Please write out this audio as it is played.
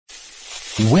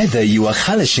Whether you are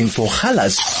halashing for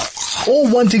halas or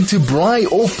wanting to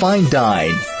braai or fine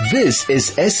dine, this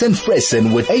is Essen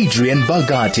Fressen with Adrian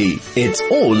Bogati. It's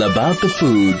all about the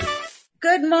food.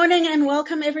 Good morning and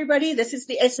welcome everybody. This is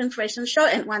the Essen Fressen Show,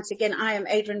 and once again I am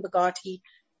Adrian Bogati,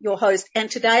 your host, and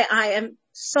today I am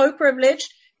so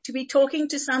privileged to be talking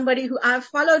to somebody who I've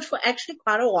followed for actually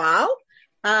quite a while.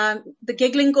 The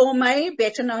Giggling Gourmet,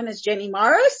 better known as Jenny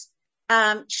Morris.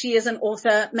 She is an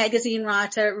author, magazine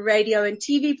writer, radio and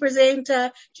TV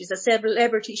presenter. She's a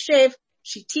celebrity chef.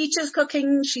 She teaches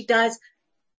cooking. She does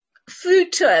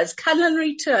food tours,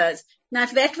 culinary tours. Now,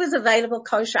 if that was available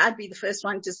kosher, I'd be the first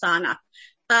one to sign up.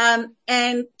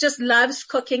 And just loves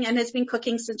cooking and has been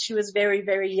cooking since she was very,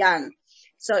 very young.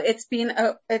 So it's been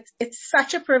it's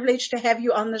such a privilege to have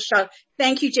you on the show.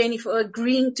 Thank you, Jenny, for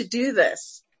agreeing to do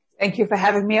this. Thank you for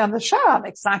having me on the show. I'm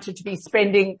excited to be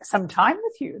spending some time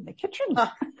with you in the kitchen.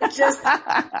 Oh,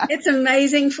 it's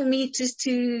amazing for me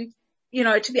to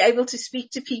be able to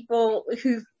speak to people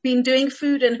who've been doing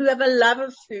food and who have a love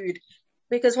of food.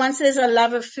 Because once there's a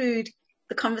love of food,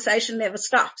 the conversation never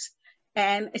stops.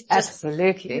 And it's just,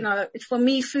 absolutely, for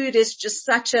me, food is just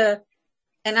such and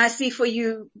I see for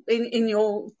you in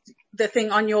the thing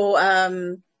on your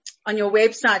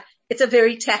website, it's a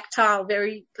very tactile,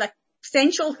 very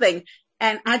sensual thing.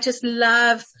 And I just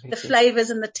love the flavors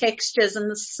and the textures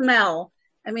and the smell.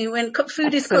 I mean, when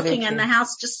food is cooking and the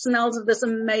house just smells of this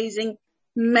amazing,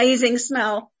 amazing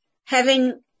smell,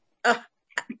 having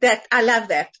that, I love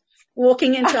that.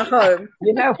 Walking into a home.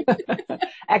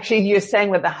 Actually you're saying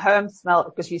with the home smell,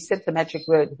 because you said the magic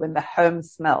word, when the home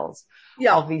smells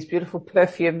of these beautiful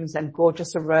perfumes and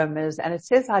gorgeous aromas. And it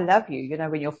says, I love you.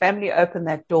 When your family open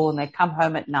that door and they come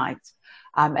home at night,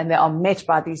 and they are met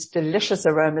by these delicious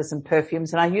aromas and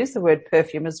perfumes. And I use the word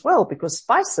perfume as well because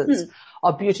spices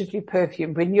are beautifully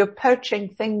perfumed. When you're poaching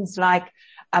things like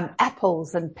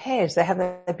apples and pears, they have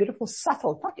a beautiful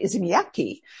subtle, not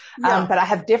izumiyaki, but I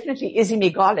have definitely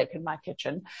izumi garlic in my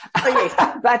kitchen. Oh, yes.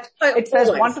 But it's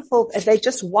those wonderful, they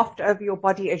just waft over your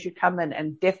body as you come in,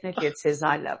 and definitely it says,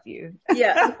 I love you.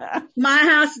 Yeah. My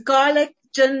house, garlic,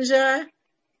 ginger,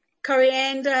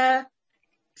 coriander,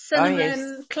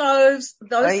 cinnamon, cloves,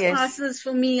 those spices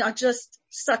for me are just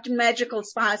such magical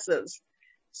spices.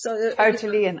 So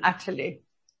totally and utterly.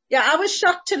 Yeah, I was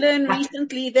shocked to learn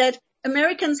recently that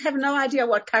Americans have no idea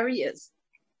what curry is.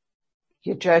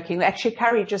 You're joking. Actually,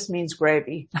 curry just means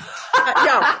gravy. But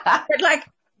I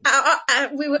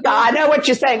know what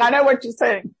you're saying.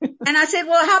 And I said,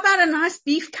 well, how about a nice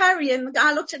beef curry? And the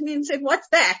guy looked at me and said, what's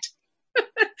that?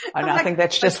 I think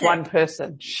that's just one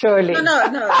person. Surely.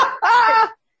 No.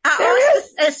 I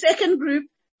asked a second group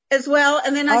as well.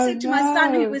 And then I said to my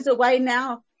son, who was away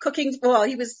now cooking,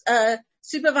 he was,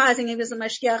 supervising. He was a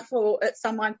mashgiach for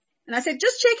someone. And I said,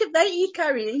 just check if they eat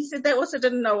curry. And he said they also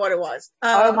didn't know what it was.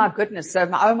 Oh my goodness. I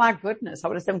would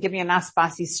have said, give me a nice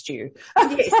spicy stew.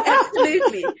 Yes,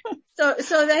 absolutely. So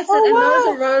that's it. And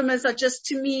those aromas are just,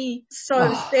 to me,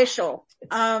 so special.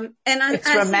 And it's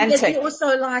I romantic. see that you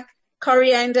also like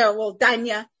coriander or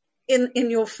danya in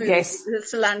your food. Yes. The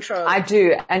cilantro. I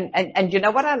do. And you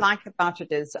know what I like about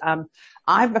it is, I'm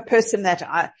a person that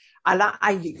I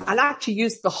like to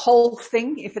use the whole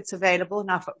thing if it's available.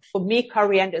 Now, for me,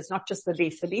 coriander is not just the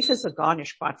leaf. The leaf is a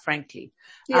garnish, quite frankly.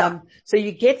 Yeah. So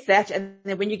you get that, and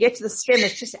then when you get to the stem,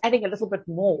 it's just adding a little bit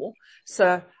more.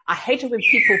 So I hate it when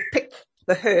people pick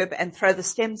the herb and throw the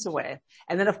stems away.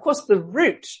 And then, of course, the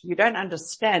root, you don't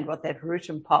understand what that root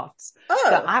imparts. Oh.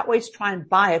 So I always try and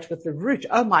buy it with the root.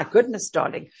 Oh, my goodness,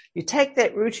 darling. You take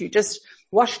that root, you just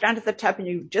wash it under the tub, and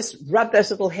you just rub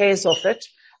those little hairs off it.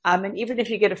 And even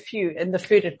if you get a few in the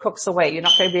food, it cooks away. You're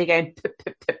not going to be going pip,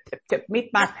 pip, pip, pip, pip.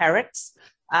 Meet my parrots.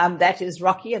 That is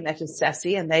Rocky and that is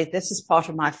Sassy, and this is part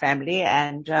of my family,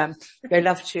 and they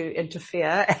love to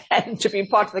interfere and to be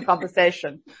part of the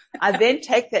conversation. I then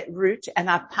take that root and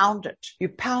I pound it. You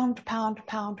pound,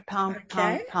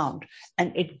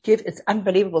 and it's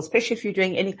unbelievable, especially if you're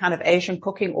doing any kind of Asian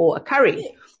cooking or a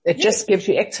curry. It just gives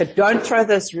you extra. Don't throw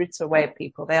those roots away,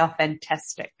 people. They are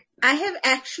fantastic. I have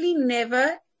actually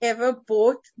never ever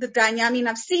bought the danya. I mean,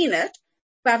 I've seen it,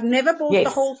 but I've never bought the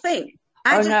whole thing.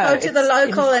 I just go to the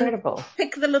local and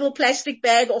pick the little plastic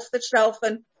bag off the shelf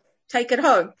and take it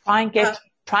home. Try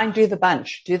and do the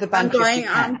bunch. Do the bunch.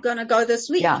 I'm going to go this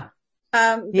week. Yeah.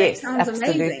 That sounds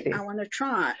amazing. I want to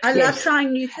try. I love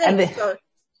trying new things. So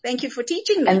thank you for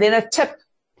teaching me. And then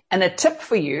a tip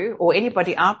for you or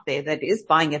anybody out there that is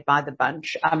buying it by the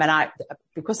bunch.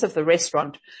 Because of the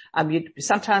restaurant,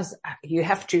 sometimes you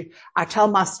have to, I tell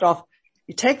my staff,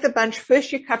 you take the bunch,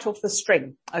 first you cut off the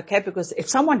string, okay? Because if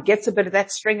someone gets a bit of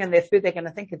that string in their food, they're going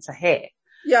to think it's a hair.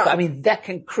 Yeah. So, I mean, that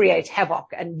can create havoc,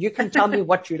 and you can tell me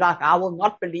what you like. I will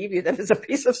not believe you that it's a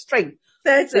piece of string.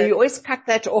 That's so it. You always cut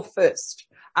that off first.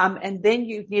 And then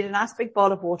you need a nice big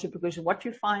bowl of water, because what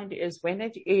you find is when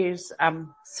it is,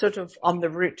 sort of on the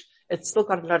root, it's still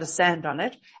got a lot of sand on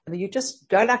it. And you just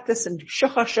go like this and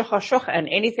shuha, and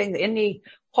anything, any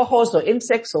hohos or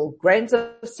insects or grains of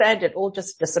sand, it all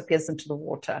just disappears into the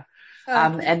water.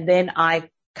 Okay. And then I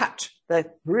cut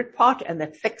the root part and the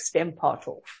thick stem part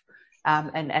off.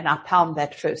 And I pound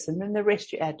that first, and then the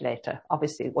rest you add later.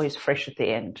 Obviously, always fresh at the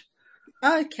end.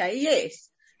 Okay. Yes.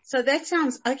 So that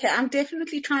sounds okay. I'm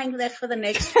definitely trying that for the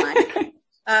next one.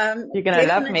 You're going to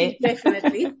love me.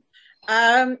 Definitely.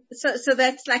 So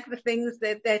that's like the things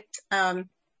that,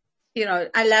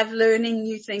 I love learning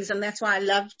new things, and that's why I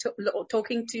love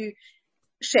talking to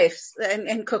chefs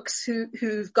and cooks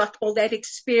who've got all that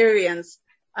experience,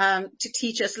 to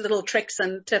teach us little tricks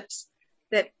and tips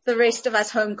that the rest of us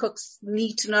home cooks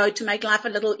need to know to make life a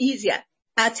little easier.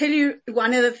 I'll tell you,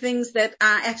 one of the things that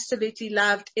I absolutely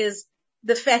loved is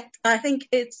the fact, I think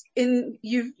it's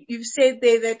you've said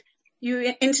there that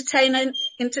you entertain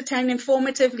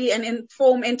informatively and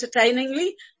inform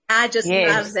entertainingly. I just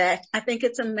love that. I think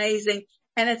it's amazing.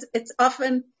 And it's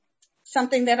often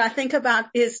something that I think about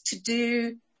is to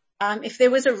do, if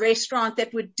there was a restaurant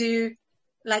that would do,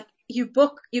 like you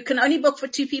can only book for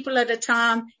 2 people at a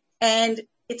time, and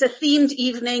it's a themed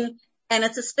evening and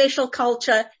it's a special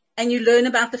culture, and you learn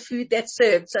about the food that's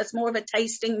served. So it's more of a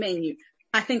tasting menu.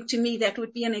 I think to me that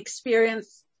would be an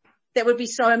experience that would be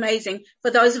so amazing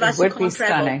for those of us who can't travel.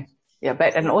 Stunning. Yeah,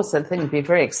 and also the thing would be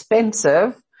very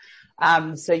expensive.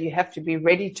 So you have to be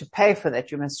ready to pay for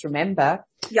that. You must remember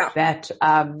that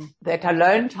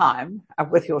alone time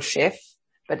with your chef,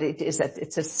 but it's a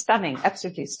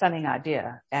absolutely stunning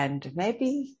idea. And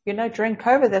maybe, during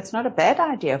COVID, that's not a bad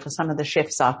idea for some of the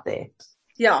chefs out there.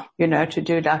 Yeah. To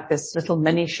do like this little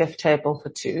mini chef table for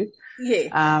 2.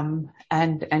 Yeah.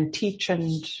 And teach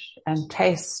and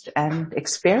taste and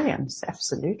experience.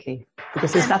 Absolutely.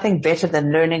 Because there's nothing better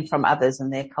than learning from others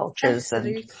and their cultures.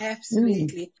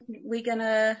 Absolutely. We're going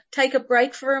to take a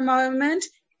break for a moment.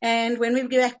 And when we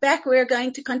get back, we're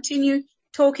going to continue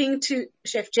talking to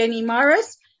Chef Jenny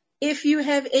Morris. If you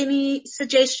have any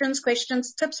suggestions,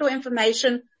 questions, tips, or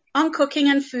information on cooking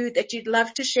and food that you'd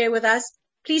love to share with us,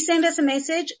 please send us a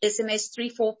message, SMS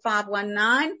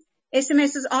 34519.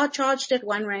 SMSs are charged at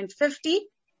R1.50.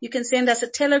 You can send us a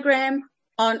telegram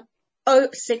on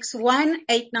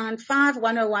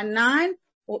 061-895-1019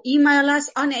 or email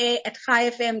us on air at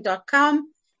chaifm.com,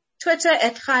 Twitter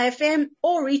at chaifm,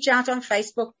 or reach out on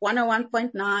Facebook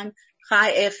 101.9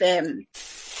 Chai FM.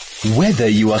 Whether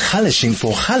you are halashing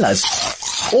for halas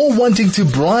or wanting to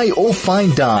braai or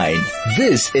fine dine,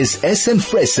 this is SN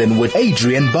Fressen with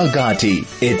Adrian Bagati.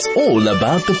 It's all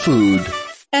about the food.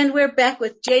 And we're back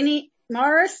with Jenny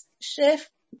Morris, chef,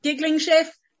 giggling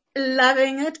chef,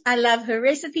 loving it. I love her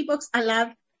recipe books. I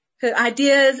love her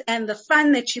ideas and the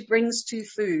fun that she brings to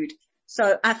food.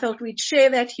 So I thought we'd share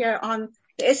that here on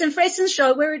the SN Fressen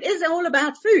show, where it is all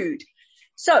about food.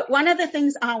 So one of the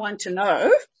things I want to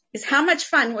know is how much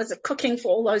fun was it cooking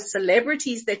for all those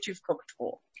celebrities that you've cooked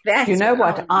for? That's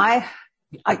what? I'm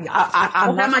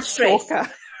how much stress?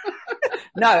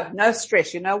 No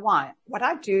stress. You know why? What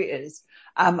I do is,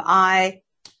 I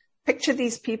picture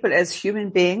these people as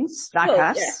human beings like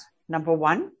us, number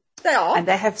one. They are. And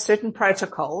they have certain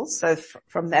protocols. So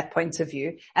from that point of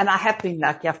view, and I have been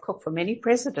lucky. I've cooked for many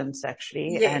presidents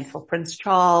actually, and for Prince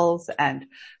Charles and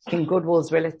King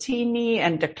Goodwill's Relatini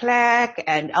and de Klerk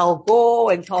and Al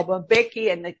Gore and Thabo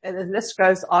Mbeki, and the list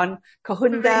goes on.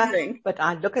 Kahunda. Amazing. But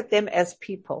I look at them as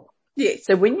people. Yes.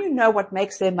 So when you know what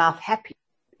makes their mouth happy,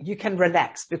 you can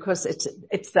relax, because it's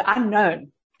the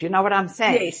unknown. Do you know what I'm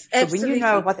saying? Yes, absolutely. So when you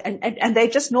know what, and they're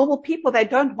just normal people. They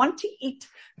don't want to eat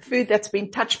food that's been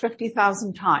touched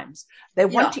 50,000 times. They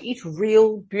want to eat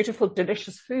real, beautiful,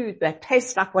 delicious food that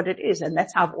tastes like what it is. And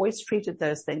that's how I've always treated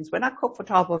those things. When I cooked for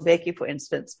Thabo Mbeki, for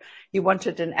instance, he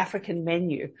wanted an African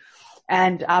menu.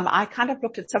 And I kind of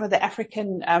looked at some of the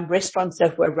African restaurants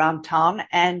that were around town,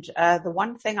 and the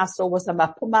one thing I saw was a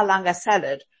Mpumalanga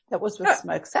salad that was with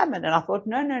smoked salmon. And I thought,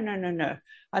 no.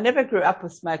 I never grew up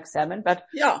with smoked salmon, but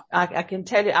I can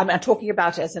tell you, I'm talking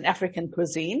about it as an African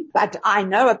cuisine, but I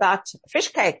know about fish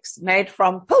cakes made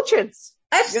from pilchards.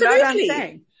 Absolutely. You know what I'm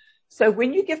saying? So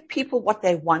when you give people what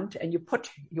they want and you put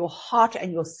your heart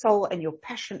and your soul and your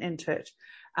passion into it,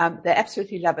 they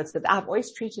absolutely love it. So I've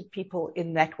always treated people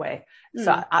in that way.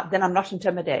 So then I'm not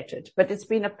intimidated, but it's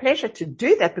been a pleasure to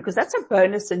do that, because that's a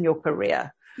bonus in your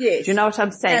career. Yes. Do you know what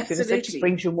I'm saying? Absolutely. Because it just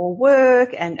brings you more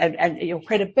work and your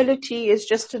credibility is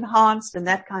just enhanced and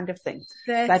that kind of thing.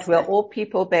 But we're all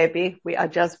people, baby. We are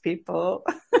just people.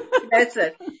 That's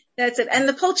it. And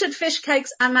the pilchard fish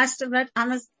cakes, I must admit,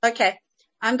 okay.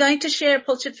 I'm going to share a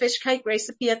pilchard fish cake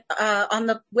recipe on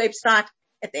the website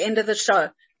at the end of the show.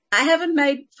 I haven't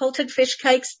made pilchard fish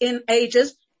cakes in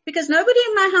ages because nobody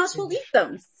in my house will eat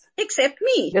them except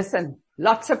me. Listen,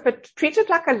 treat it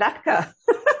like a latke.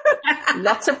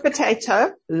 Lots of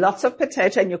potato,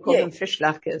 and you call them fish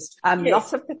latkes. Yes.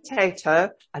 Lots of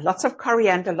potato, lots of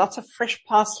coriander, lots of fresh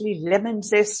parsley, lemon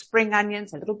zest, spring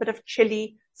onions, a little bit of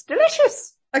chili. It's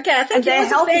delicious. Okay, I think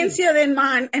yours is fancier than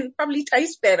mine and probably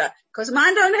tastes better because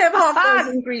mine don't have half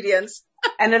those ingredients.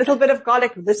 And a little bit of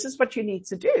garlic. This is what you need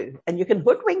to do. And you can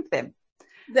hoodwink them.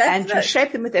 You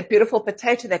shape them with that beautiful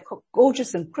potato. They cook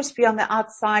gorgeous and crispy on the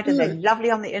outside and they're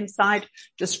lovely on the inside.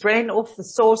 Just drain off the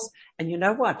sauce. And you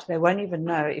know what? They won't even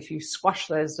know if you squash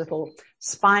those little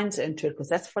spines into it because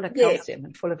that's full of calcium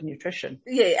and full of nutrition.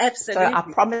 Yeah, absolutely. So I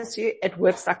promise you it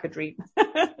works like a dream.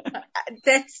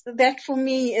 That for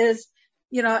me is,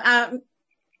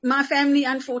 my family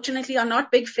unfortunately are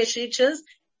not big fish eaters.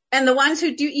 And the ones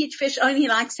who do eat fish only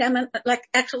like salmon, like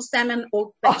actual salmon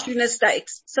or tuna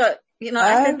steaks. So,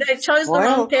 I said they chose the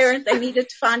wrong parent. They needed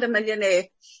to find a millionaire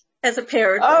as a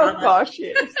parent. Oh gosh,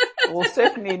 yes. Well,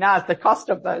 certainly not the cost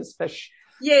of those fish.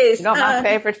 Yes. My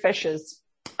favorite fishes.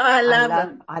 I love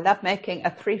them. I love making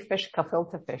a 3-fish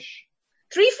gefilte fish.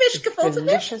 3-fish gefilte fish?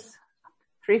 Delicious.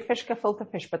 3-fish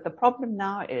gefilte fish, but the problem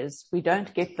now is we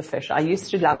don't get the fish. I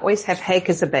used to always have hake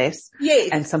as a base. Yes.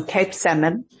 And some Cape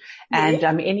salmon and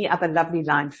any other lovely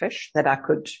line fish that I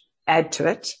could add to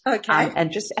it. Okay.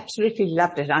 And just absolutely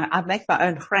loved it. I make my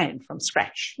own grain from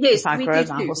scratch. Yes, I grow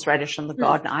my horseradish in the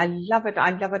garden. I love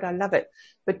it.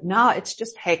 But now it's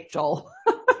just hake doll.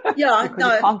 Yeah,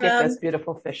 because you can't get those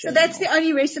beautiful fish. So that's the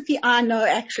only recipe I know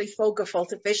actually for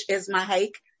gefilte fish is my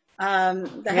hake.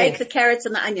 Hake, the carrots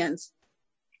and the onions.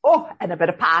 Oh, and a bit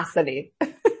of parsley.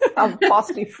 I'm a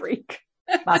parsley freak.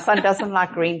 My son doesn't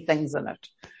like green things in it.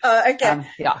 Oh, okay.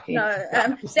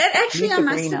 That actually, I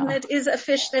must admit, is a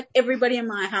fish that everybody in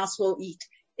my house will eat,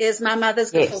 is my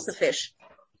mother's gefilte fish.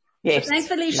 Yes. So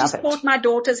thankfully, she's taught my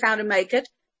daughters how to make it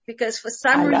because for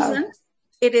some reason,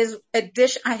 it is a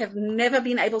dish I have never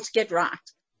been able to get right.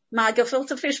 My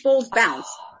gefilte fish balls bounce.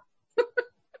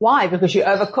 Why? Because you're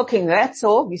overcooking, that's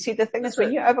all. You see, the thing is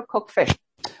when you overcook fish,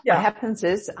 what happens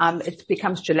is, it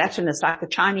becomes gelatinous like the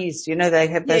Chinese, they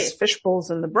have those fish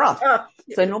balls in the broth.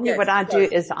 So normally what I do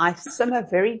is I simmer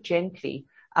very gently,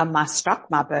 my stock,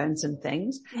 my bones and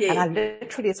things. And I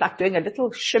literally, it's like doing a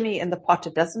little shimmy in the pot.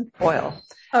 It doesn't boil.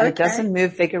 And it doesn't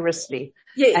move vigorously.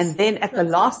 And then at the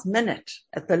last minute,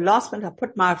 I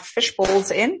put my fish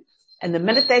balls in and the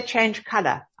minute they change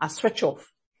color, I switch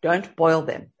off. Don't boil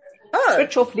them.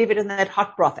 Switch off, leave it in that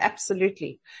hot broth.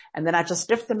 Absolutely. And then I just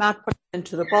lift them out, put them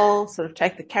into the bowl, sort of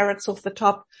take the carrots off the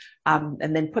top,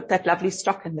 and then put that lovely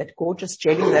stock and that gorgeous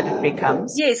jelly that it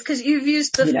becomes. Yes, because you've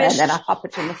used the fish. And then I pop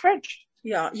it in the fridge.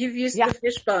 Yeah, you've used the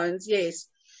fish bones. Yes.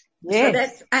 So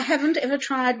I haven't ever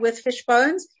tried with fish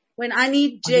bones. When I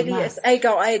need jelly, it's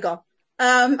agar.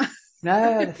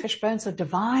 No, the fish bones are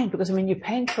divine because you're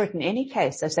paying for it in any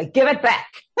case. They say, give it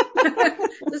back.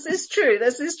 This is true.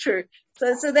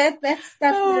 So that's stuff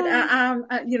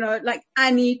that,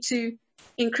 I need to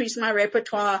increase my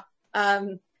repertoire,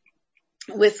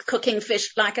 with cooking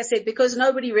fish, like I said, because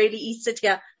nobody really eats it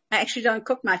here. I actually don't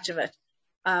cook much of it.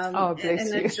 Bless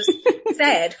you. It's just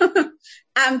sad.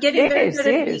 I'm getting very good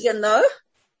at vegan though,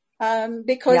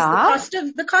 because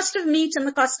the cost of meat and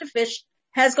the cost of fish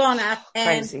has gone up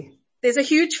and there's a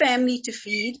huge family to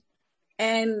feed.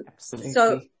 And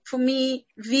so for me,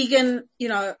 vegan,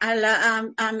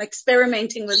 I'm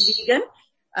experimenting with vegan.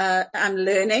 I'm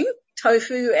learning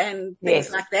tofu and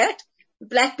things like that.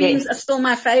 Black beans are still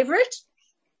my favorite.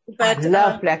 But I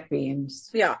love black beans.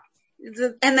 Yeah.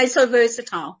 And they're so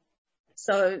versatile.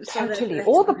 So totally.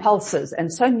 All the pulses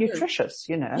and so nutritious,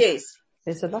 Yes.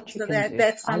 There's a lot you can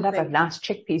do. I love a nice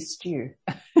chickpea stew.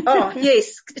 Oh,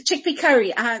 yes. Chickpea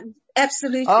curry.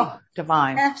 Absolutely. Oh,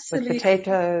 divine. Absolutely. With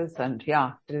potatoes and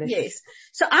delicious. Yes.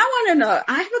 So I want to know,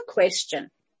 I have a question.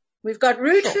 We've got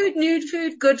rude food, nude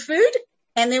food, good food,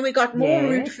 and then we got more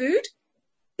rude food.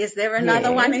 Is there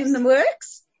another one in the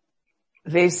works?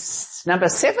 There's number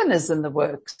 7 is in the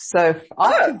works. So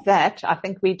after that, I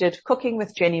think we did Cooking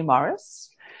with Jenny Morris.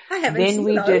 I haven't seen Then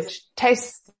we those. did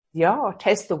Taste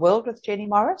the World with Jenny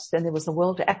Morris. Then there was the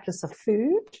World Atlas of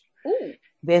Food. Ooh.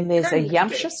 Then there's a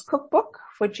Yamshus cookbook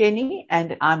for Jenny,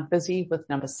 and I'm busy with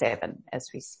number 7 as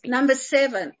we speak. Number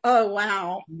 7. Oh,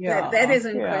 wow. That is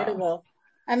incredible.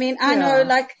 I mean, I know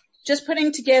like just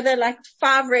putting together like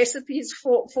 5 recipes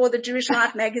for the Jewish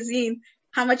Life magazine,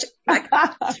 how much like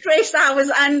stress I was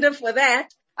under for that.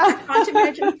 I can't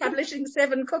imagine publishing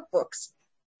 7 cookbooks.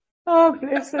 Oh,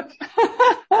 bless it.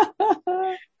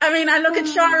 I mean, I look at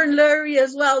Sharon Lurie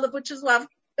as well, the butcher's wife.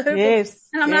 Yes.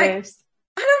 And I'm like,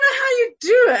 I don't know how you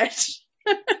do it.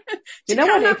 You know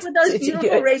come up with those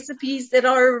beautiful recipes that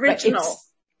are original.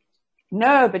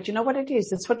 No, but you know what it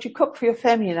is? It's what you cook for your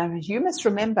family. And you must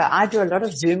remember, I do a lot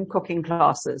of Zoom cooking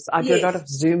classes. I do a lot of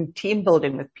Zoom team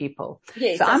building with people.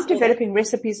 Yes, so I'm developing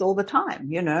recipes all the time,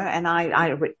 you know, and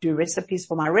I do recipes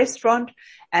for my restaurant.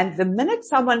 And the minute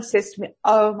someone says to me,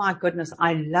 oh my goodness,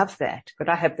 I love that, but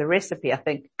I have the recipe, I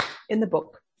think, in the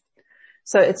book.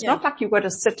 So it's not like you've got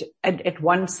to sit at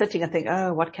one sitting and think,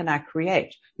 oh, what can I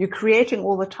create? You're creating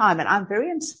all the time. And I'm very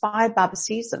inspired by the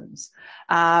seasons,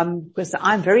 because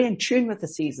I'm very in tune with the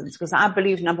seasons, because I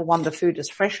believe, number one, the food is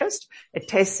freshest. It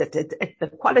tastes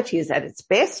the quality is at its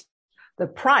best. The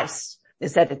price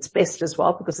is at its best as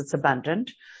well, because it's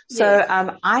abundant. So,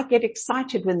 I get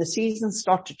excited when the seasons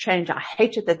start to change. I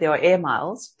hate it that there are air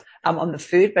miles, on the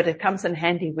food, but it comes in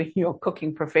handy when you're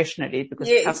cooking professionally, because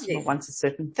the customer wants a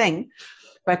certain thing.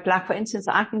 But like, for instance,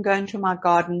 I can go into my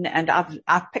garden and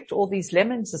I've picked all these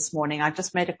lemons this morning. I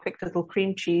just made a quick little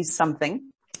cream cheese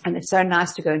something. And it's so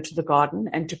nice to go into the garden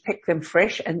and to pick them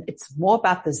fresh. And it's more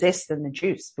about the zest than the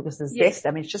juice, because the zest, I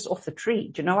mean, it's just off the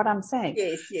tree. Do you know what I'm saying?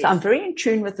 Yes. So I'm very in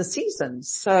tune with the seasons.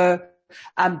 So,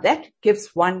 that gives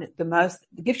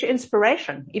gives you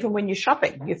inspiration. Even when you're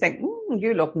shopping, you think,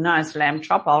 you look nice, lamb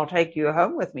chop. I'll take you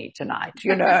home with me tonight,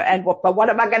 you know, and but what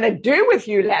am I going to do with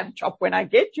you, lamb chop, when I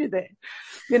get you there?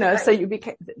 You know, so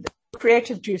the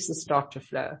creative juices start to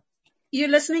flow. You're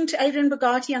listening to Adrienne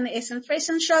Bogatie on the S.N.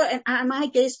 Fressen Show, and my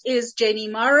guest is Jenny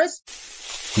Morris.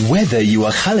 Whether you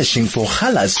are halashing for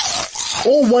halas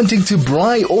or wanting to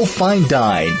braai or fine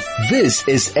dine, this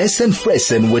is S.N.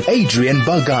 Fressen with Adrienne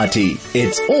Bogatie.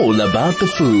 It's all about the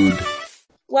food.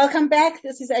 Welcome back.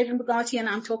 This is Adrienne Bogatie, and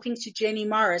I'm talking to Jenny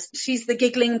Morris. She's the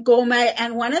Giggling Gourmet,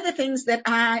 and one of the things that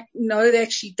I know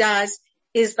that she does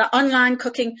is the online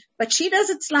cooking, but she does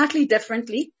it slightly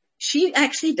differently. She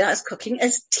actually does cooking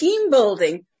as team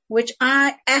building, which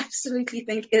I absolutely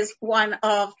think is one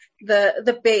of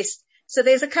the best. So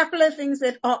there's a couple of things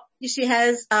that she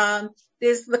has.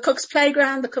 There's the cook's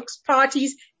playground, the cook's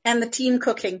parties, and the team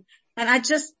cooking. And I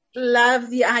just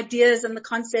love the ideas and the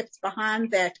concepts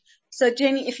behind that. So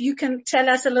Jenny, if you can tell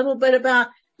us a little bit about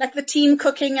like the team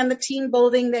cooking and the team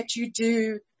building that you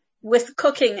do with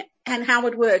cooking and how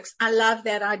it works. I love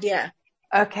that idea.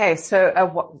 Okay.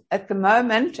 So, at the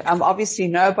moment, obviously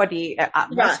nobody,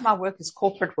 most of my work is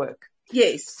corporate work.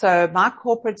 Yes. So my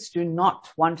corporates do not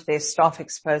want their staff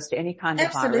exposed to any kind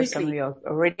of virus. And we are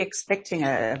already expecting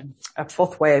a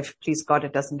 4th wave. Please God,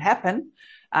 it doesn't happen.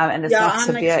 And it's not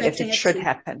severe if it should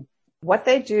happen. What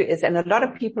they do is, and a lot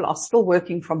of people are still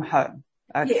working from home.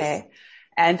 Okay. Yes.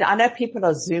 And I know people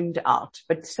are zoomed out,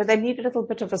 but so they need a little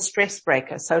bit of a stress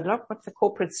breaker. So a lot what the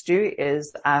corporates do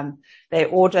is, they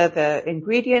order the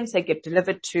ingredients, they get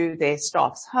delivered to their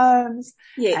staff's homes.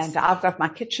 Yes. And I've got my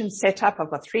kitchen set up. I've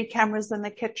got 3 cameras in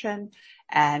the kitchen.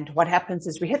 And what happens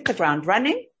is we hit the ground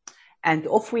running and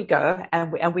off we go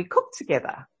and we cook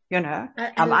together. You know,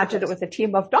 I did it with a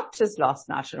team of doctors last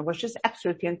night, and it was just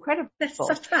absolutely incredible. That's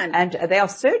so fun. And they are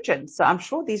surgeons, so I'm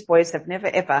sure these boys have never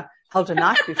ever held a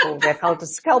knife before. They've held a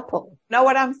scalpel. Know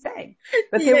what I'm saying?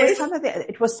 But there was some of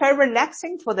it was so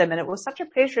relaxing for them, and it was such a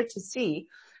pleasure to see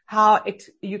how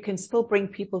you can still bring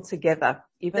people together,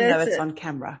 even though it's on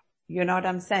camera. You know what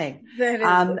I'm saying?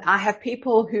 I have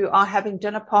people who are having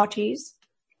dinner parties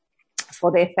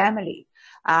for their family.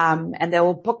 And they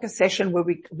will book a session where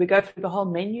we go through the whole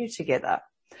menu together.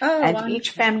 And wonderful. Each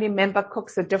family member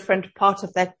cooks a different part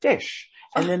of that dish.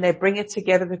 And then they bring it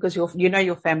together because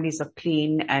your families are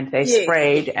clean and they're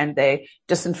sprayed and they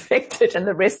disinfected and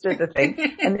the rest of the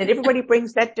thing. And then everybody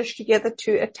brings that dish together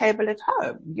to a table at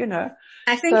home, you know.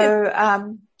 I think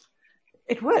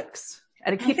it works.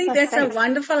 And it keeps us that's safe. A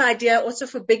wonderful idea also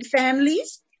for big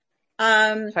families.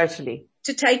 Totally.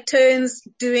 To take turns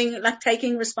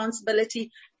taking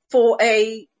responsibility for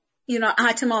a,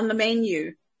 item on the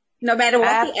menu, no matter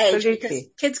what the age, because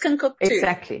kids can cook too.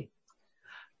 Exactly.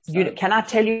 Can I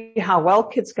tell you how well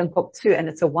kids can cook too? And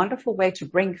it's a wonderful way to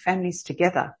bring families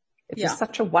together. It's just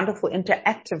such a wonderful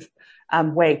interactive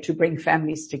way to bring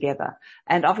families together.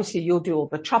 And obviously you'll do all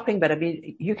the chopping, but I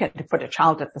mean, you can put a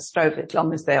child at the stove as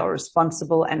long as they are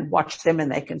responsible and watch them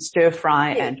and they can stir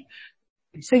fry and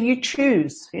so you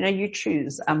choose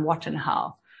what and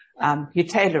how. You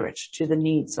tailor it to the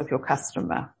needs of your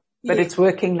customer. but it's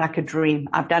working like a dream.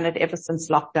 I've done it ever since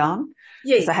lockdown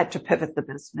because I had to pivot the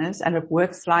business, and it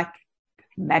works like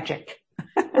magic.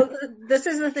 Well, this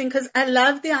is the thing, because I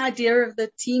love the idea of the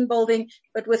team building,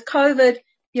 but with COVID,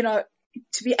 you know,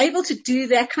 to be able to do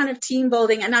that kind of team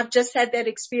building, and I've just had that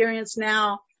experience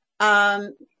now,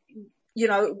 you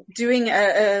know, doing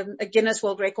a Guinness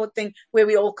World Record thing where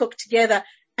we all cook together.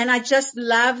 And I just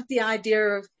love the idea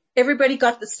of everybody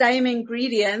got the same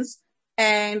ingredients,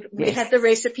 and we had the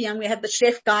recipe, and we had the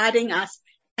chef guiding us.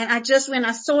 And when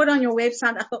I saw it on your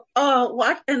website, I thought, oh,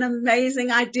 what an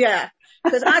amazing idea.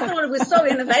 Because I thought it was so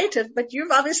innovative, but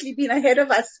you've obviously been ahead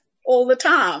of us all the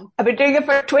time. I've been doing it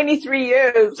for 23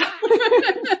 years.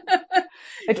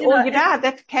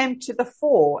 That came to the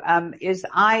fore,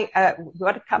 we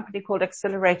got a company called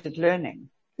Accelerated Learning.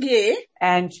 Yeah.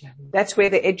 And that's where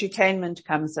the edutainment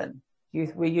comes in,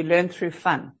 where you learn through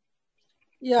fun.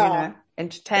 Yeah. You know,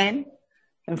 entertain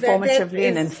informatively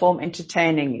and inform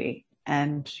entertainingly.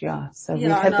 And so we've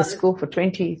had the school for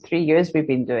 23 years. We've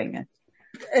been doing it.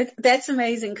 That's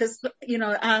amazing, because, you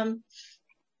know,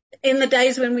 in the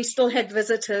days when we still had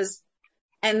visitors,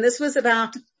 and this was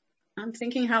about, I'm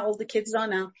thinking how old the kids are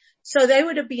now. So they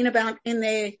would have been about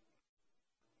it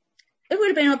would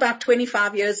have been about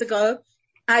 25 years ago.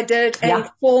 I did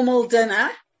a formal dinner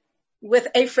with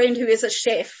a friend who is a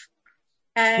chef,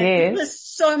 and it was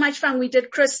so much fun. We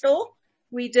did crystal.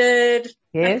 We did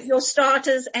your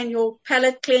starters and your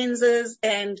palate cleansers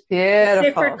and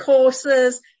separate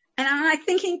courses. And I'm like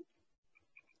thinking,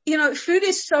 you know, food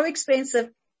is so expensive,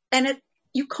 and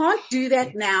you can't do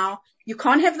that now. You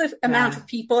can't have the amount of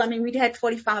people. I mean, we'd had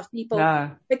 45 people,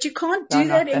 but you can't do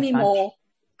that anymore.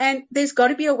 And there's got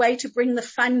to be a way to bring the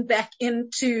fun back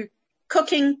into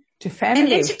cooking to family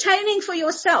and entertaining for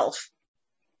yourself.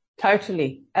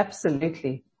 Totally.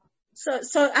 Absolutely.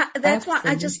 So that's why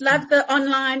I just love the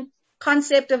online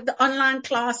concept of the online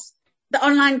class, the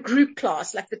online group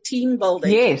class, like the team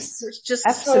building. Yes, it's just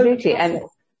absolutely. So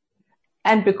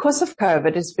and because of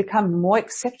COVID, it's become more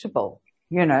acceptable.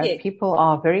 You know, people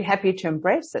are very happy to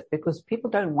embrace it because people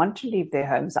don't want to leave their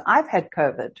homes. I've had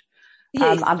COVID.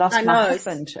 Yes, I lost my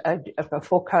husband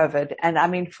before COVID. And I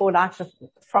mean,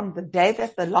 from the day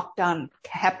that the lockdown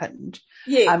happened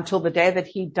until the day that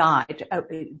he died,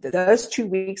 those 2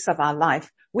 weeks of our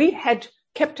life, we had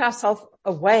kept ourselves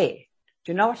away.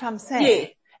 Do you know what I'm saying? Yeah.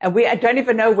 And I don't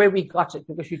even know where we got it,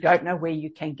 because you don't know where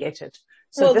you can get it.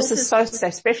 So this is so sad,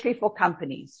 especially for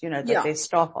companies, you know, that their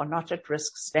staff are not at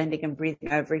risk standing and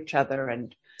breathing over each other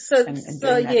and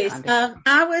yes.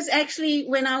 I was actually,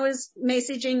 when I was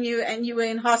messaging you and you were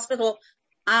in hospital,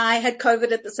 I had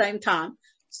COVID at the same time.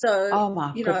 So, oh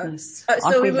my goodness.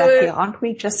 Aren't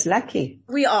we just lucky?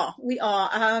 We are.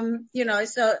 You know,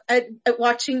 so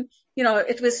watching, you know,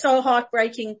 it was so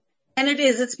heartbreaking, and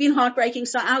it's been heartbreaking.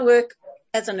 So I work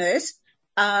as a nurse,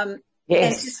 and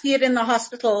to see it in the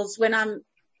hospitals when I'm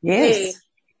there,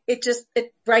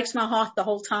 it breaks my heart the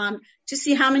whole time to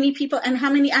see how many people and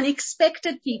how many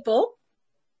unexpected people.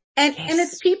 And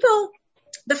it's people,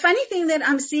 the funny thing that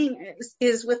I'm seeing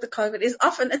is with the COVID is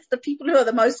often it's the people who are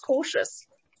the most cautious.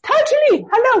 Totally.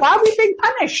 Hello. Why are we being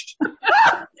punished?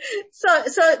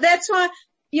 So that's why,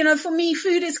 you know, for me,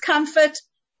 food is comfort,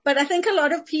 but I think a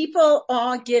lot of people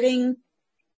are getting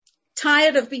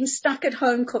tired of being stuck at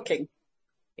home cooking.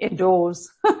 Indoors.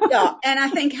 And I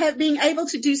think being able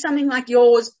to do something like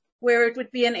yours, where it would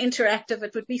be an interactive,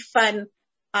 it would be fun.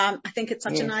 I think it's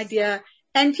such an idea.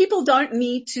 And people don't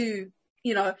need to,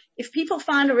 you know, if people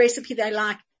find a recipe they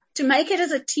like, to make it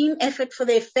as a team effort for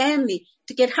their family,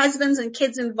 to get husbands and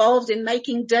kids involved in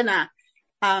making dinner.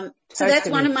 So that's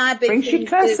one of my big things. Brings you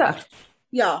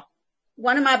closer.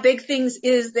 One of my big things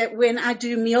is that when I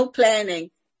do meal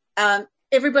planning,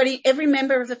 every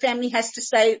member of the family has to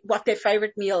say what their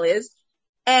favorite meal is.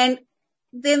 And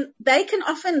then they can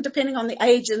often, depending on the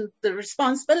age and the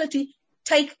responsibility,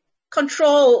 take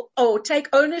control or take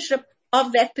ownership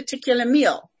of that particular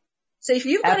meal. So if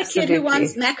you've got a kid who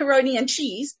wants macaroni and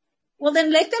cheese, well,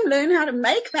 then let them learn how to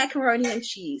make macaroni and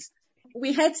cheese.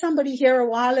 We had somebody here a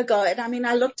while ago, and I mean,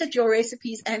 I looked at your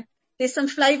recipes, and there's some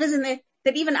flavors in there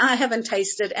that even I haven't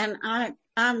tasted, and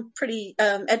I'm pretty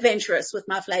adventurous with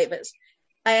my flavors.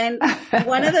 And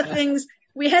one of the things,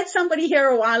 we had somebody here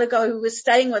a while ago who was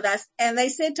staying with us, and they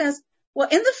said to us, well,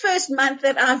 in the first month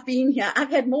that I've been here,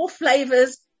 I've had more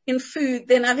flavors in food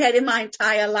than I've had in my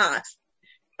entire life.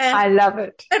 And I love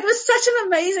it. It was such an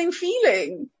amazing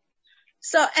feeling.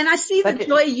 So, and I see the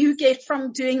joy you get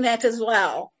from doing that as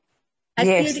well. I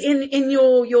see it in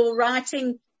your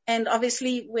writing, and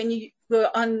obviously when you were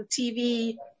on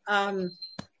TV,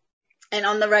 and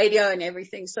on the radio and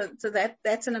everything. So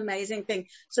that's an amazing thing.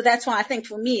 So that's why I think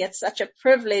for me, it's such a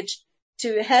privilege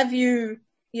to have you,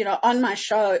 on my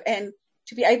show and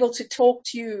to be able to talk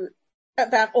to you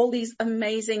about all these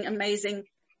amazing, amazing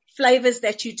flavors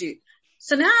that you do.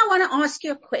 So now I want to ask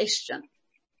you a question.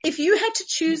 If you had to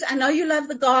choose, I know you love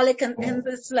the garlic and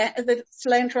the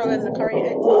cilantro and the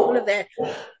coriander, all of that.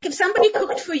 If somebody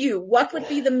cooked for you, what would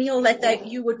be the meal that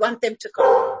you would want them to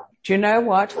cook? Do you know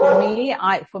what? For me,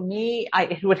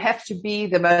 it would have to be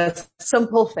the most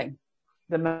simple thing.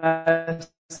 The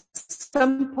most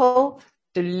simple,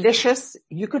 delicious.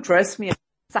 You could roast me a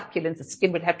succulent. The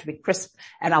skin would have to be crisp,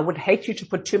 and I would hate you to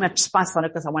put too much spice on it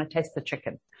because I want to taste the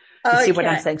chicken. You see what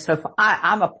I'm saying? So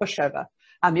I'm a pushover.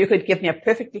 You could give me a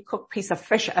perfectly cooked piece of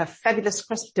fish, a fabulous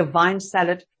crisp divine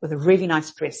salad with a really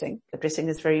nice dressing. The dressing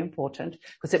is very important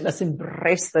because it must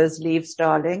embrace those leaves,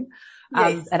 darling.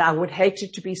 Yes. And I would hate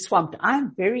it to be swamped. I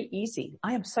am very easy.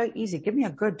 I am so easy. Give me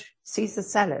a good Caesar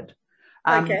salad.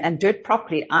 And do it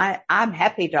properly. I'm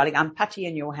happy, darling. I'm putty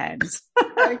in your hands.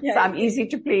 So I'm easy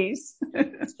to please.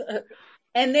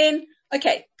 And then,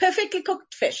 perfectly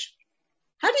cooked fish.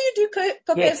 How do you do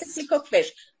perfectly cooked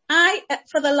fish? I,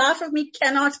 for the life of me,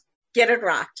 cannot get it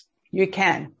right. You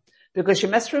can, because you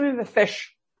must remember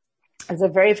fish is a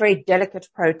very, very delicate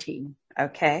protein.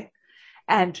 Okay.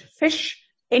 And fish,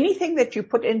 anything that you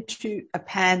put into a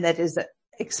pan that is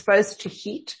exposed to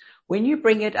heat, when you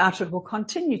bring it out, it will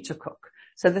continue to cook.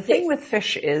 So the thing with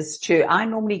fish is I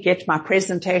normally get my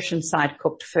presentation side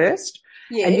cooked first.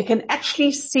 Yeah. And you can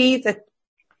actually see the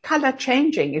color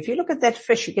changing. If you look at that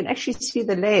fish, you can actually see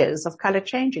the layers of color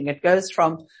changing. It goes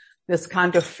from this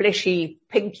kind of fleshy,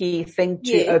 pinky thing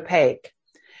to opaque.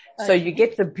 So you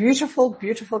get the beautiful,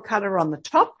 beautiful color on the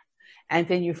top, and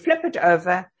then you flip it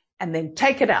over and then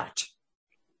take it out.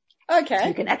 Okay. So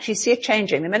you can actually see it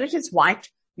changing. The minute it's white,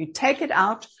 you take it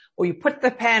out, or you put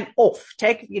the pan off,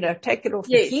 take it off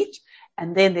the heat,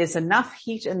 and then there's enough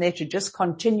heat in there to just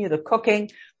continue the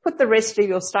cooking. Put the rest of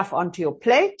your stuff onto your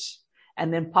plate,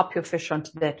 and then pop your fish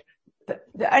onto that.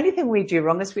 The only thing we do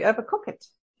wrong is we overcook it.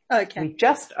 Okay. We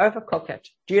just overcook it.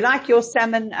 Do you like your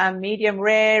salmon medium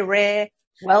rare,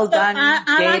 well done?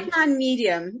 I like mine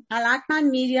medium. I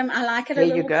like it a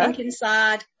little pink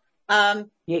inside.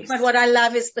 Yes. But what I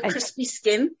love is the crispy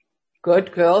skin.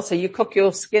 Good girl. So you cook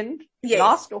your skin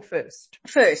last or first?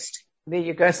 First. There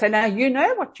you go. So now you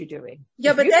know what you're doing.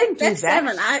 Yeah, but that's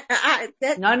salmon.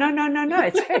 No.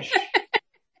 It's fish.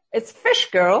 It's fish,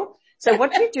 girl. So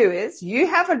what you do is you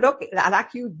have a look, like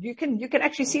you can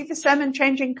actually see the salmon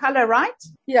changing color, right?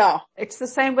 Yeah. It's the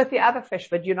same with the other fish,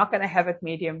 but you're not going to have it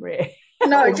medium rare.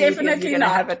 No, definitely not. You're going to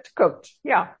have it cooked.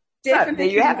 Yeah. Definitely. So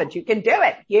there you have it. You can do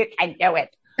it. You can do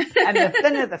it. And the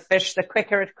thinner the fish, the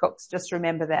quicker it cooks. Just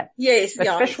remember that. Yes.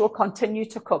 But fish will continue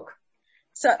to cook.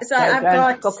 So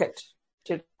don't cook it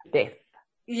to death.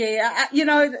 Yeah.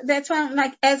 That's why I'm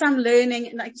like, as I'm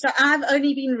learning, so I've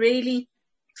only been really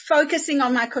focusing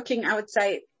on my cooking, I would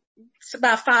say it's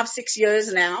about 5-6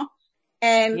 years now.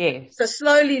 And so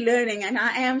slowly learning, and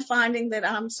I am finding that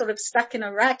I'm sort of stuck in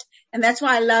a rut. And that's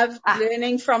why I love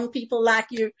learning from people like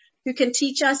you who can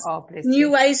teach us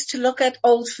new ways to look at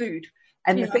old food.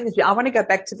 And the thing is, I want to go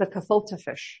back to the gefilte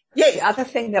fish. Yes. The other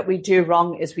thing that we do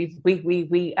wrong is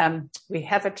we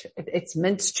have it's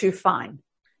minced too fine.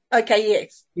 Okay,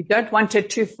 yes. You don't want it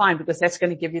too fine because that's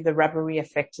going to give you the rubbery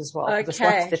effect as well. Okay. Because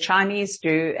what the Chinese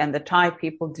do and the Thai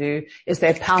people do is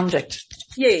they pound it.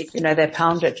 Yes. They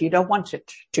pound it. You don't want it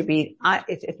to be,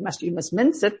 you must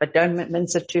mince it, but don't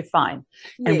mince it too fine.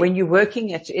 Yes. And when you're working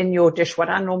it in your dish, what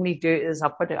I normally do is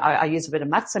I use a bit of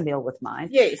matzah meal with mine.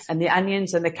 Yes. And the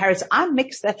onions and the carrots, I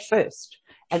mix that first.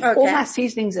 And all my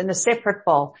seasonings in a separate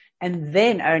bowl. And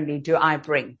then only do I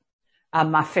bring,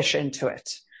 my fish into it.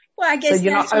 Well, I guess so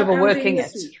you're not overworking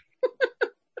it.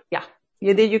 Yeah,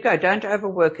 there you go. Don't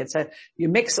overwork it. So you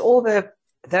mix all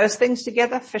those things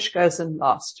together. Fish goes in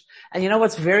last. And you know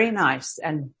what's very nice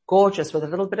and gorgeous with a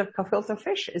little bit of gefilte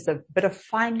fish is a bit of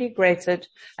finely grated,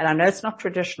 and I know it's not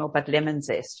traditional, but lemon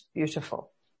zest.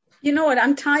 Beautiful. You know what?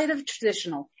 I'm tired of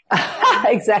traditional.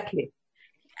 Exactly.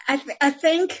 I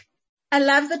think I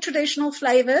love the traditional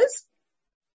flavors,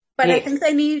 but I think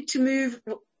they need to move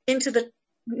into the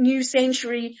new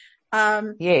century.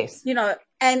 Yes.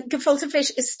 And gefilte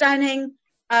fish is stunning.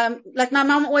 Like my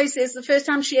mom always says, the first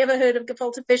time she ever heard of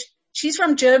gefilte fish, she's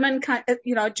from German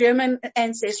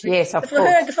ancestry. Yes, of course. For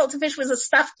her, gefilte fish was a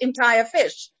stuffed entire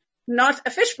fish, not a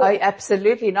fish ball. Oh,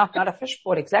 absolutely not a fish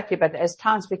ball, exactly. But as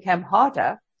times became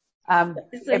harder,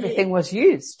 everything was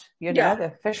used.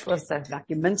 The fish was like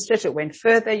you minced it, it went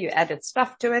further, you added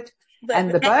stuff to it,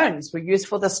 and the bones were used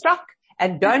for the stock.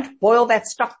 And don't boil that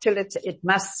stock till it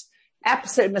must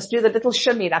Absolutely. Must do the little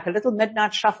shimmy, like a little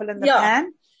midnight shuffle in the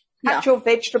pan. Cut your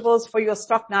vegetables for your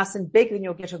stock nice and big, then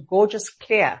you'll get a gorgeous,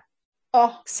 clear,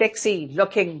 sexy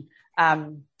looking,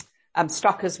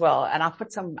 stock as well. And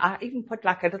I even put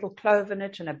like a little clove in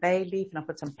it and a bay leaf, and I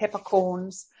put some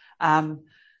peppercorns,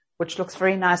 which looks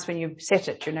very nice when you set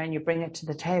it, and you bring it to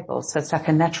the table. So it's like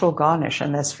a natural garnish,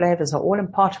 and those flavors are all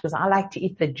imparted, because I like to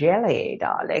eat the jelly,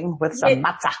 darling, with some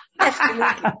matzah.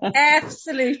 Absolutely.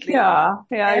 Absolutely. Yeah.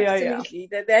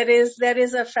 That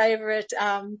is a favorite,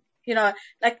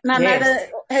 like my mother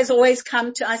has always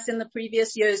come to us in the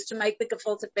previous years to make the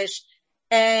gefilte fish.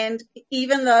 And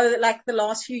even though like the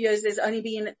last few years, there's only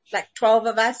been like 12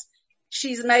 of us,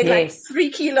 she's made like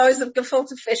 3 kilos of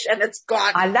gefilte fish, and it's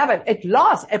gone. I love it. It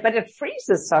lasts, but it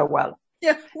freezes so well.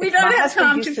 Yeah, we don't have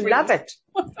time to freeze. Love it.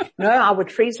 No, I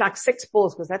would freeze like 6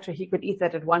 balls, because that's what he could eat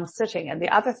that at one sitting. And the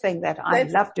other thing that I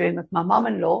love doing with my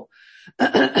mom-in-law,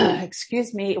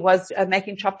 was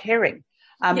making chopped herring.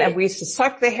 And we used to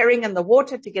soak the herring in the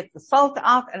water to get the salt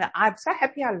out. And I'm so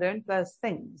happy I learned those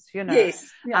things, Yes.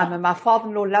 Yeah. And my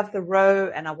father-in-law loved the roe,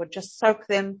 and I would just soak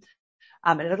them,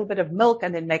 a little bit of milk,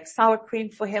 and then make sour cream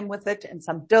for him with it, and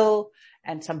some dill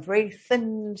and some very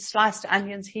thin sliced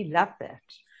onions. He loved that.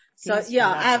 So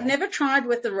I've never tried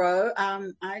with the roe.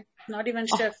 I'm not even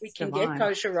sure if we can get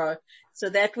kosher roe. So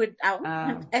that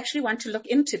I actually want to look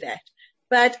into that.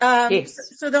 But,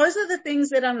 so those are the things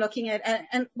that I'm looking at.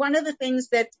 And one of the things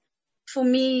that for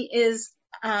me is,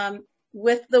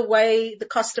 with the way the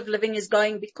cost of living is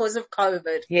going because of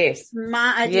COVID. Yes.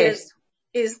 My idea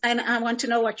is, and I want to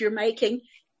know what you're making,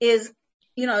 is,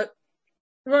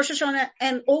 Rosh Hashanah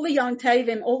and all the Yom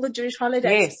Tovim, all the Jewish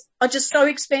holidays are just so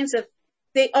expensive.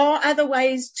 There are other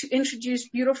ways to introduce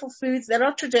beautiful foods that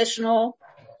are traditional,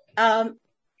 but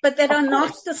that are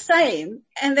not the same,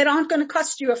 and that aren't going to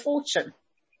cost you a fortune.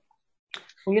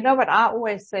 Well, you know what I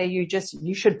always say?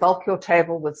 You should bulk your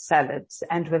table with salads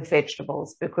and with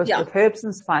vegetables, because with herbs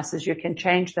and spices, you can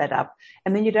change that up.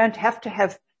 And then you don't have to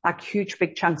have like huge,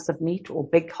 big chunks of meat or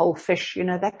big whole fish,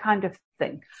 that kind of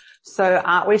thing. So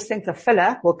I always think the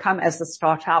filler will come as the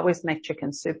starter. I always make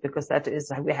chicken soup, because that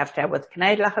is, we have to have with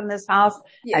knedlach in this house,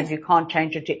 and you can't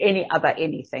change it to any other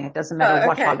anything. It doesn't matter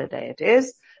what holiday it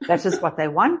is. That is what they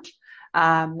want.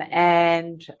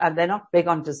 And they're not big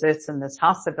on desserts in this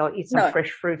house, so they'll eat some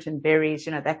fresh fruit and berries,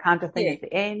 that kind of thing at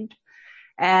the end.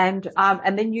 And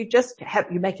then you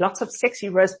make lots of sexy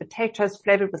roast potatoes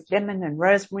flavored with lemon and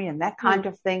rosemary and that kind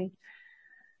of thing.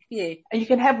 Yeah. And you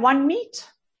can have one meat.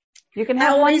 You can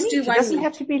have one meat. It doesn't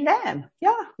have to be lamb.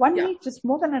 Yeah. One meat is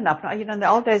more than enough. In the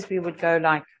old days we would go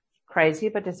like crazy,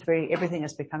 but everything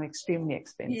has become extremely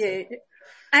expensive. Yeah.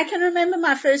 I can remember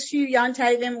my first few Yom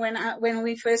Tovim when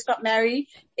we first got married.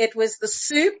 It was the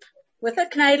soup with a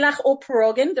knedlach or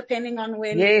pierogen, depending on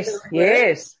when.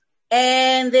 Yes.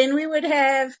 And then we would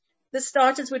have the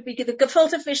starters would be the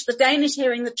gefilte fish, the Danish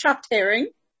herring, the chopped herring,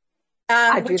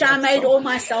 which I made all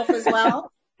myself as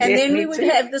well. And then we would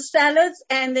have the salads,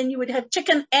 and then you would have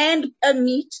chicken and a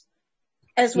meat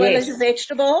as well as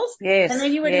vegetables. Yes. And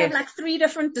then you would have like 3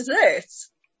 different desserts.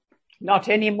 Not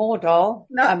anymore, doll.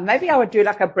 No. Maybe I would do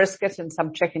like a brisket and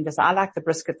some chicken, because I like the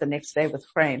brisket the next day with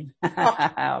cream. My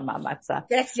matzah.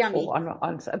 That's yummy. Or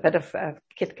on a bit of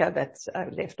kitka that's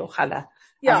left, or challah,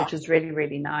 which is really,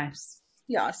 really nice.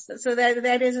 Yes. So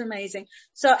that is amazing.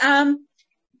 So,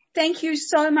 thank you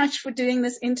so much for doing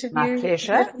this interview. My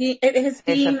pleasure. With me. It has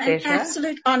been an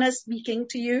absolute honor speaking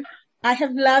to you. I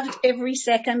have loved every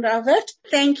second of it.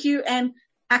 Thank you. And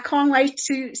I can't wait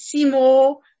to see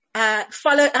more. I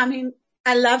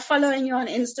love following you on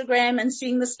Instagram and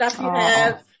seeing the stuff you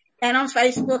have, and on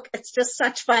Facebook. It's just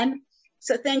such fun.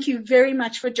 So thank you very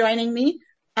much for joining me.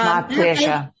 My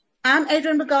pleasure. I'm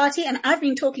Adrienne Bogatie, and I've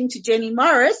been talking to Jenny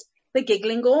Morris, the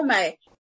Giggling Gourmet.